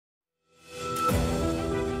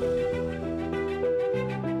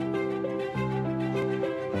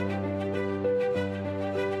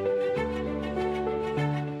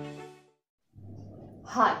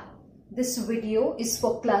This video is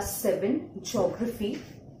for class 7 geography.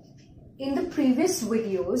 In the previous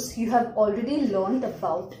videos, you have already learned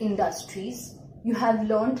about industries. You have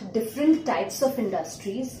learned different types of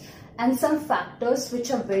industries and some factors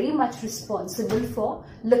which are very much responsible for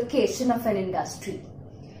location of an industry.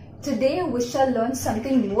 Today we shall learn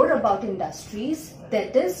something more about industries,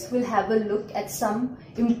 that is, we'll have a look at some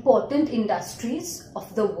important industries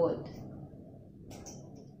of the world.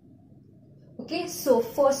 Okay, so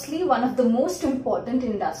firstly, one of the most important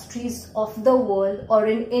industries of the world or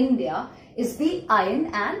in India is the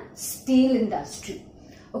iron and steel industry.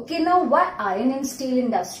 Okay, now why iron and steel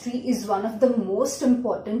industry is one of the most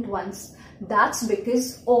important ones? That's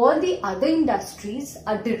because all the other industries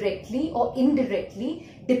are directly or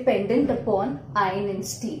indirectly dependent upon iron and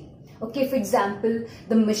steel. Okay, for example,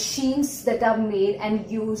 the machines that are made and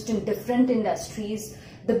used in different industries,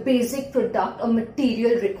 the basic product or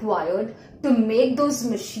material required to make those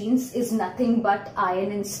machines is nothing but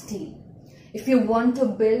iron and steel. If you want to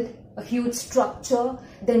build a huge structure,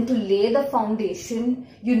 then to lay the foundation,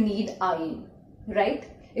 you need iron, right?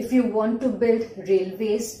 If you want to build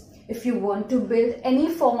railways, if you want to build any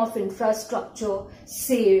form of infrastructure,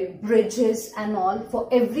 say bridges and all, for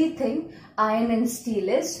everything, iron and steel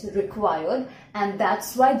is required. And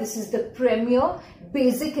that's why this is the premier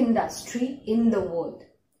basic industry in the world.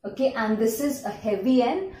 Okay, and this is a heavy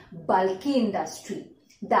and bulky industry.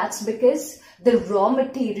 That's because the raw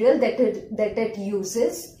material that it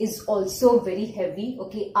uses is also very heavy.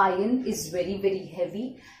 Okay, iron is very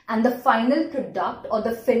heavy, and the final product or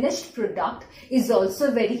the finished product is also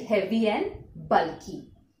very heavy and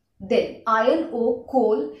bulky. Then iron ore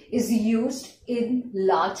coal is used in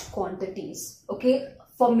large quantities. Okay,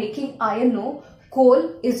 for making iron ore,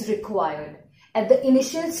 coal is required. At the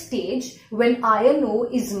initial stage, when iron ore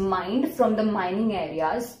is mined from the mining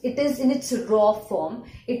areas, it is in its raw form,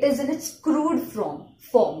 it is in its crude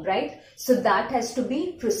form, right? So that has to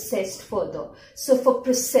be processed further. So for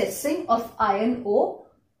processing of iron ore,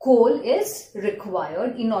 coal is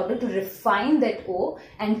required in order to refine that ore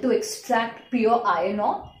and to extract pure iron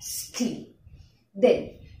or steel.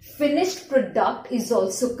 Then finished product is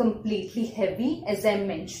also completely heavy, as I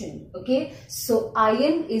mentioned. Okay, so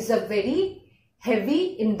iron is a very heavy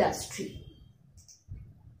industry.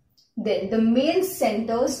 Then the main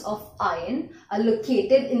centers of iron are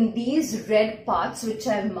located in these red parts which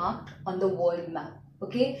I have marked on the world map.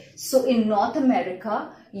 Okay, so in North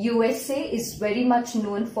America, USA is very much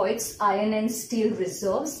known for its iron and steel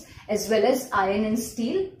reserves as well as iron and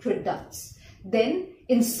steel products. Then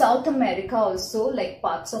in South America also, like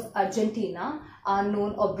parts of Argentina are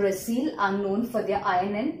known, or Brazil are known for their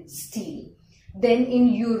iron and steel. Then in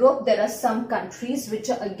Europe, there are some countries which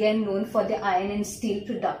are again known for their iron and steel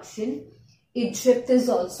production. Egypt is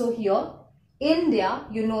also here. India,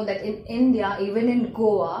 you know that in India, even in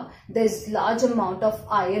Goa, there's large amount of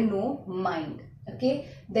iron ore mined. Okay.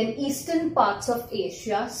 Then eastern parts of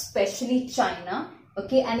Asia, especially China,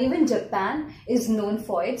 okay, and even Japan is known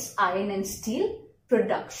for its iron and steel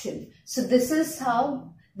production. So this is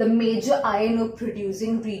how the major iron ore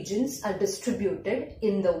producing regions are distributed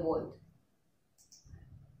in the world.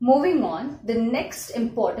 Moving on, the next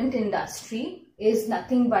important industry is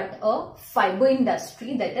nothing but a fiber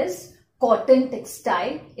industry, that is cotton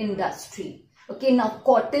textile industry. Okay, now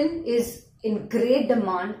cotton is in great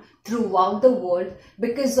demand throughout the world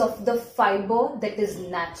because of the fiber that is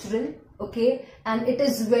natural, okay, and it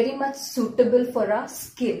is very much suitable for our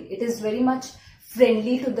skin. It is very much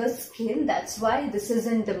friendly to the skin. That's why this is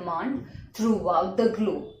in demand throughout the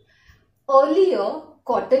globe. Earlier,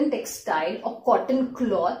 cotton textile or cotton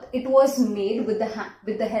cloth, it was made with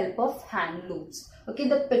the help of hand looms. Okay,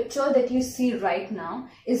 the picture that you see right now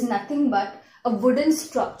is nothing but a wooden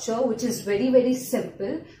structure which is very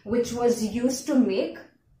simple, which was used to make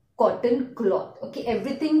cotton cloth. Okay,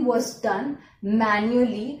 everything was done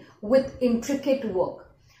manually with intricate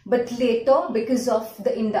work. But later, because of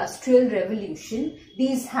the Industrial Revolution,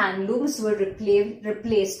 these hand looms were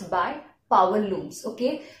replaced by power looms.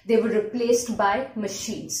 Okay, they were replaced by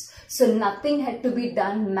machines. So nothing had to be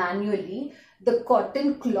done manually. The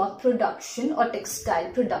cotton cloth production or textile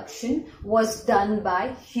production was done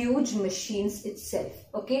by huge machines itself.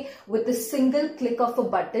 Okay, with a single click of a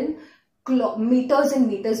button, meters and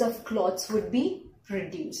meters of cloths would be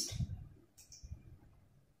produced.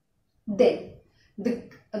 Then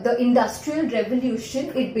the Industrial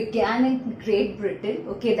Revolution, it began in Great Britain,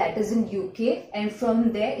 okay, that is in UK, and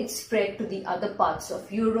from there it spread to the other parts of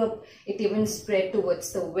Europe. It even spread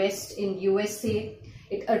towards the west in USA.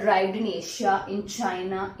 It arrived in Asia, in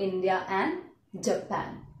China, India and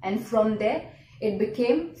Japan, and from there it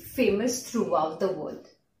became famous throughout the world.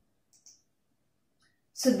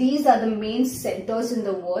 So these are the main centers in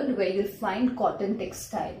the world where you'll find cotton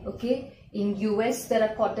textile. Okay, in US there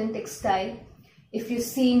are cotton textile. If you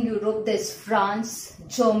see in Europe, there's France,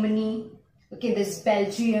 Germany, okay, there's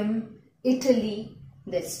Belgium, Italy,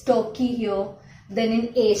 there's Turkey here. Then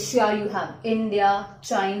in Asia you have India,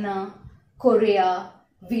 China, Korea,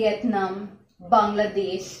 Vietnam,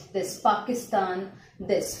 Bangladesh, there's Pakistan,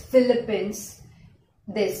 there's Philippines,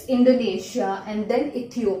 there's Indonesia, and then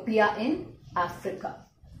Ethiopia in Africa.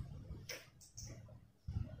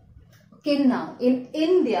 Okay, now in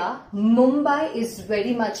India, Mumbai is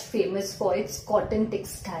very much famous for its cotton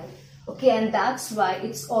textile. Okay, and that's why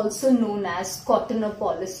it's also known as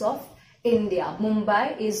Cottonopolis of India.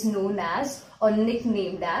 Mumbai is known as or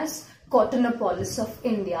nicknamed as Cottonopolis of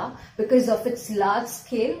India because of its large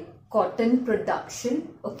scale cotton production,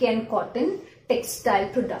 okay, and cotton textile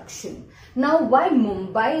production. Now, why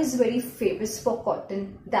Mumbai is very famous for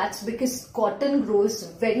cotton? That's because cotton grows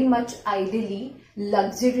very much ideally,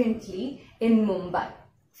 luxuriantly in Mumbai.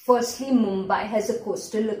 Firstly, Mumbai has a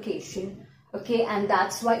coastal location, okay, and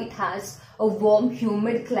that's why it has a warm,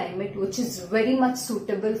 humid climate which is very much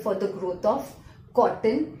suitable for the growth of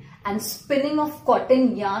cotton, and spinning of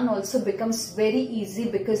cotton yarn also becomes very easy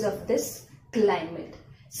because of this climate.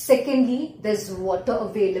 Secondly, there's water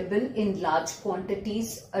available in large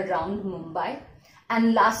quantities around Mumbai.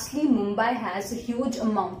 And lastly, Mumbai has a huge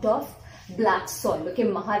amount of black soil. Okay,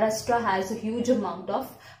 Maharashtra has a huge amount of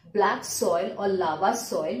black soil or lava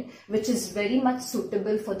soil, which is very much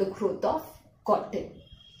suitable for the growth of cotton.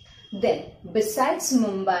 Then, besides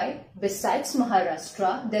Mumbai, besides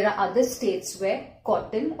Maharashtra, there are other states where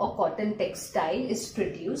cotton or cotton textile is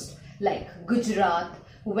produced, like Gujarat,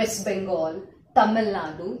 West Bengal, Tamil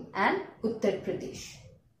Nadu and Uttar Pradesh.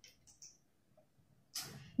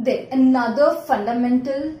 Then another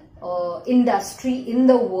fundamental industry in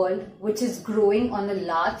the world which is growing on a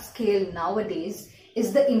large scale nowadays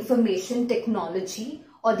is the information technology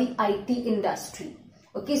or the IT industry.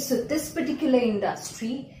 Okay, so this particular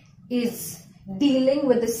industry is dealing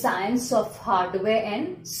with the science of hardware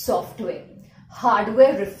and software.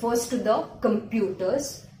 Hardware refers to the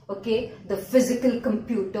computers, okay, the physical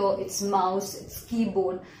computer, its mouse, its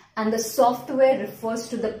keyboard, and the software refers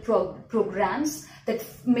to the programs that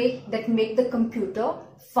make the computer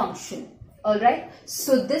function. All right,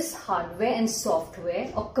 so this hardware and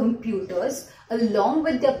software or computers, along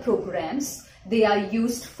with their programs, they are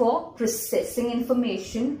used for processing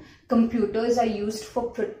information. Computers are used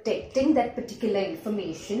for protecting that particular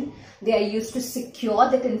information. They are used to secure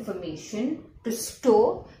that information, to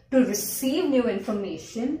store, to receive new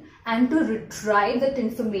information, and to retrieve that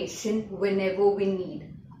information whenever we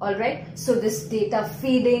need. Alright, so this data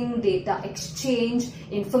feeding, data exchange,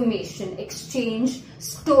 information exchange,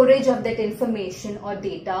 storage of that information or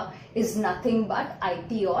data is nothing but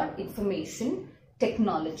IT or information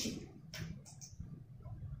technology.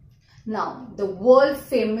 Now, the world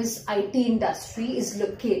famous IT industry is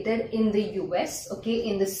located in the US, okay,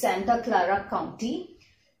 in the Santa Clara County,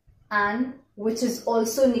 and which is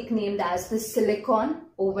also nicknamed as the Silicon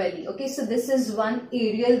Valley. Okay, so this is one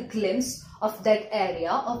aerial glimpse of that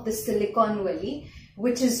area of the Silicon Valley,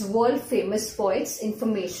 which is world famous for its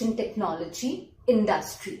information technology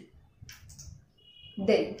industry.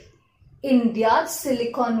 Then, India's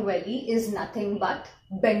Silicon Valley is nothing but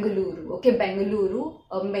Bengaluru. Okay, Bengaluru,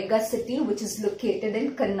 a mega city which is located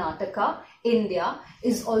in Karnataka, India,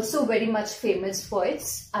 is also very much famous for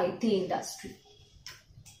its IT industry.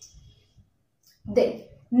 Then,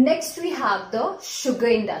 next we have the sugar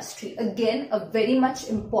industry. Again, a very much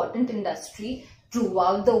important industry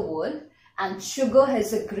throughout the world, and sugar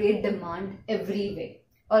has a great demand everywhere.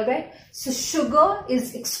 Alright, so sugar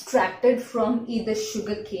is extracted from either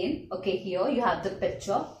sugar cane, okay, here you have the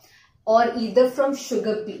picture, or either from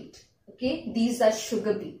sugar beet. Okay, these are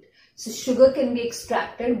sugar beet. So sugar can be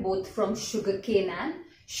extracted both from sugar cane and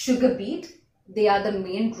sugar beet. They are the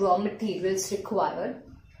main raw materials required.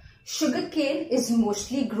 Sugarcane is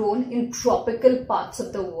mostly grown in tropical parts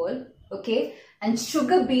of the world, okay, and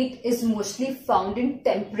sugar beet is mostly found in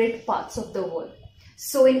temperate parts of the world.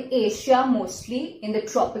 So in Asia, mostly in the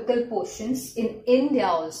tropical portions, in India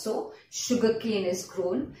also, sugarcane is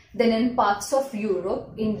grown. Then in parts of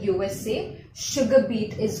Europe, in USA, sugar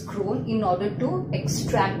beet is grown in order to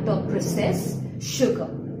extract or process sugar.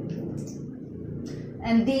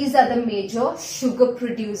 And these are the major sugar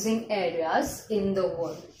producing areas in the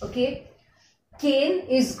world. Okay, cane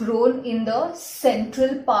is grown in the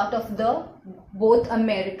central part of the both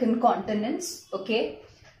American continents. Okay,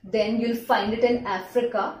 then you'll find it in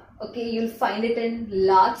Africa. Okay, you'll find it in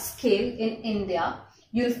large scale in India.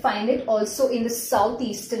 You'll find it also in the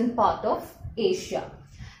southeastern part of Asia.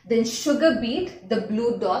 Then sugar beet, the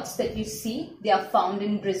blue dots that you see, they are found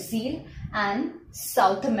in Brazil and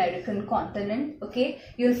South American continent. Okay,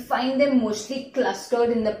 you'll find them mostly clustered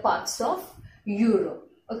in the parts of Europe.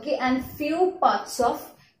 Okay, and few parts of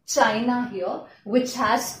China here, which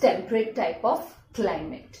has temperate type of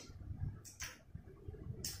climate.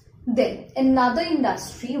 Then another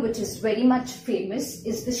industry which is very much famous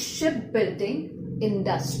is the shipbuilding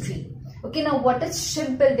industry. Okay, now what is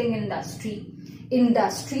shipbuilding industry?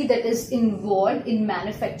 Industry that is involved in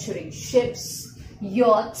manufacturing ships,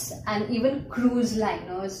 yachts and even cruise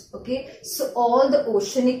liners. Okay, so all the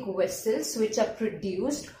oceanic vessels which are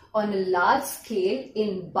produced on a large scale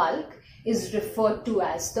in bulk is referred to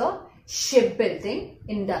as the shipbuilding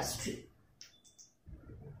industry.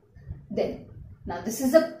 Then, now this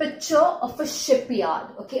is a picture of a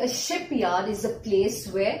shipyard. Okay, a shipyard is a place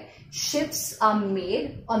where ships are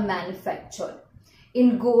made or manufactured.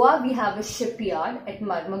 In Goa, we have a shipyard at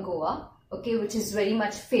Marmagoa, okay, which is very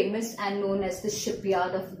much famous and known as the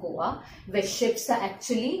Shipyard of Goa, where ships are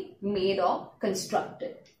actually made or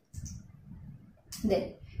constructed.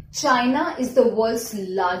 Then, China is the world's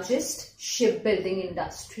largest shipbuilding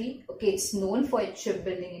industry. Okay, it's known for its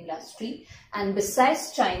shipbuilding industry. And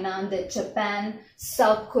besides China, there's Japan,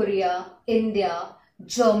 South Korea, India,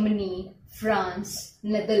 Germany, France,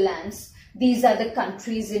 Netherlands. These are the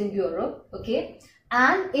countries in Europe. Okay,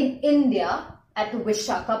 and in India, at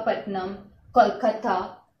Visakhapatnam,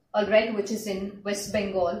 Kolkata, alright, which is in West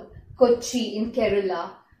Bengal, Kochi in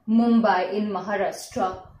Kerala, Mumbai in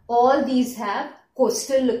Maharashtra, all these have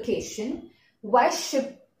coastal location. Why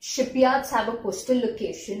shipyards have a coastal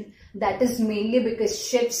location? That is mainly because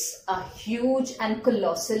ships are huge and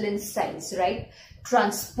colossal in size, right?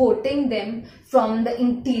 Transporting them from the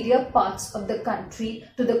interior parts of the country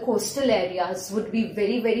to the coastal areas would be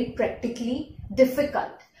very, very practically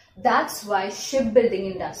difficult. That's why shipbuilding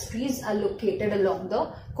industries are located along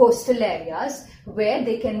the coastal areas where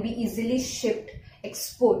they can be easily shipped,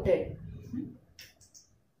 exported.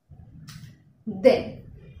 Then,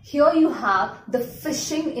 here you have the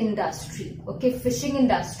fishing industry. Okay, fishing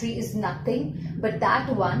industry is nothing but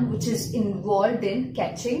that one which is involved in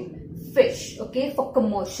catching fish, okay, for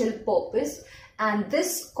commercial purpose. And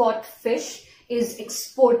this caught fish is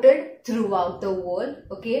exported throughout the world,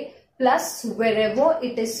 okay. Plus, wherever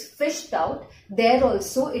it is fished out, there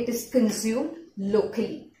also it is consumed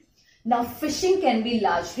locally. Now, fishing can be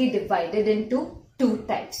largely divided into two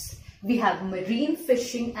types. We have marine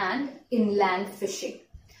fishing and inland fishing.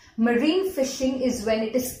 Marine fishing is when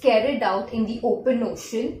it is carried out in the open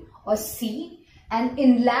ocean or sea, and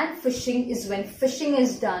inland fishing is when fishing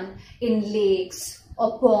is done in lakes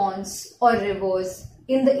or ponds or rivers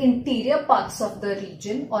in the interior parts of the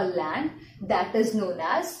region or land. That is known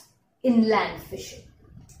as inland fishing.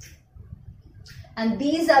 And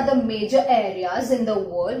these are the major areas in the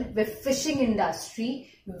world where fishing industry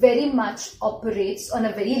very much operates on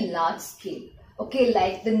a very large scale. Okay,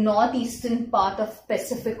 like the northeastern part of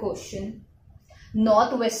Pacific Ocean,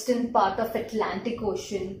 northwestern part of Atlantic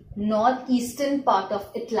Ocean, northeastern part of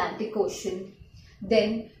Atlantic Ocean.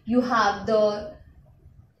 Then you have the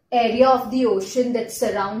area of the ocean that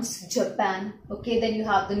surrounds Japan. Okay, then you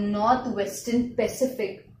have the northwestern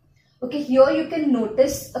Pacific. Okay, here you can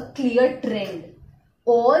notice a clear trend.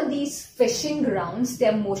 All these fishing grounds, they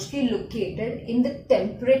are mostly located in the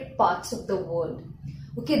temperate parts of the world.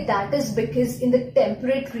 Okay, that is because in the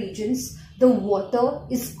temperate regions, the water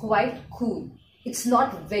is quite cool. It's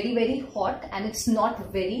not very, very hot and it's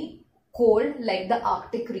not very cold like the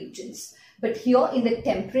Arctic regions. But here in the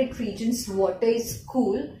temperate regions, water is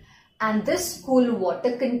cool, and this cool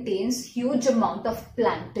water contains huge amount of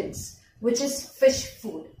planktons, which is fish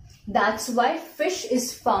food. That's why fish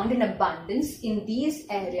is found in abundance in these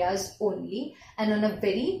areas only and on a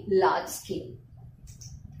very large scale.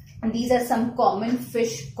 And these are some common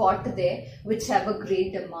fish caught there which have a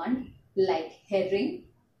great demand, like herring,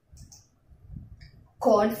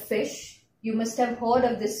 codfish. You must have heard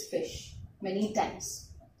of this fish many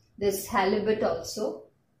times. There's halibut also,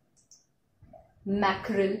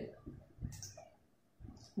 mackerel.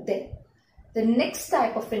 Then the next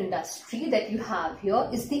type of industry that you have here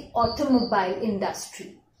is the automobile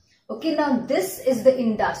industry. Okay, now this is the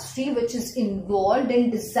industry which is involved in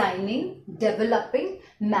designing, developing,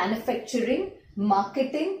 manufacturing,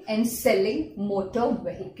 marketing and selling motor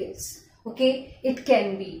vehicles. Okay, it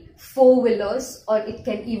can be four-wheelers or it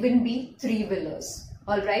can even be three-wheelers.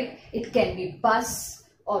 Alright, it can be bus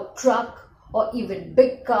or truck or even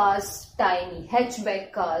big cars, tiny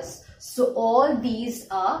hatchback cars. So all these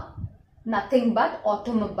are nothing but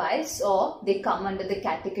automobiles, or they come under the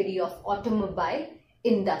category of automobile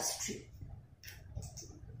industry.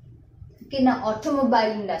 Okay, now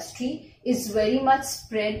automobile industry is very much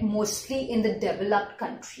spread mostly in the developed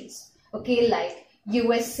countries. Okay, like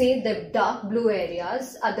USA, the dark blue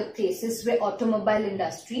areas are the places where automobile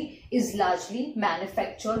industry is largely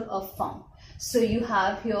manufactured or found. So you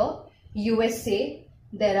have here USA,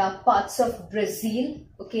 there are parts of Brazil,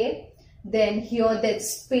 okay, then here there's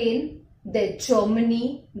Spain, there's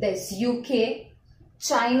Germany, there's UK,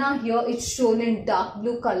 China here it's shown in dark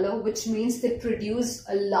blue color, which means they produce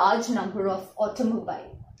a large number of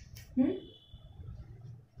automobile.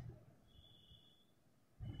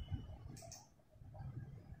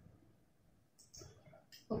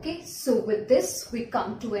 Okay, so with this we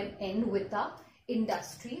come to an end with our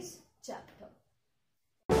industries chapter.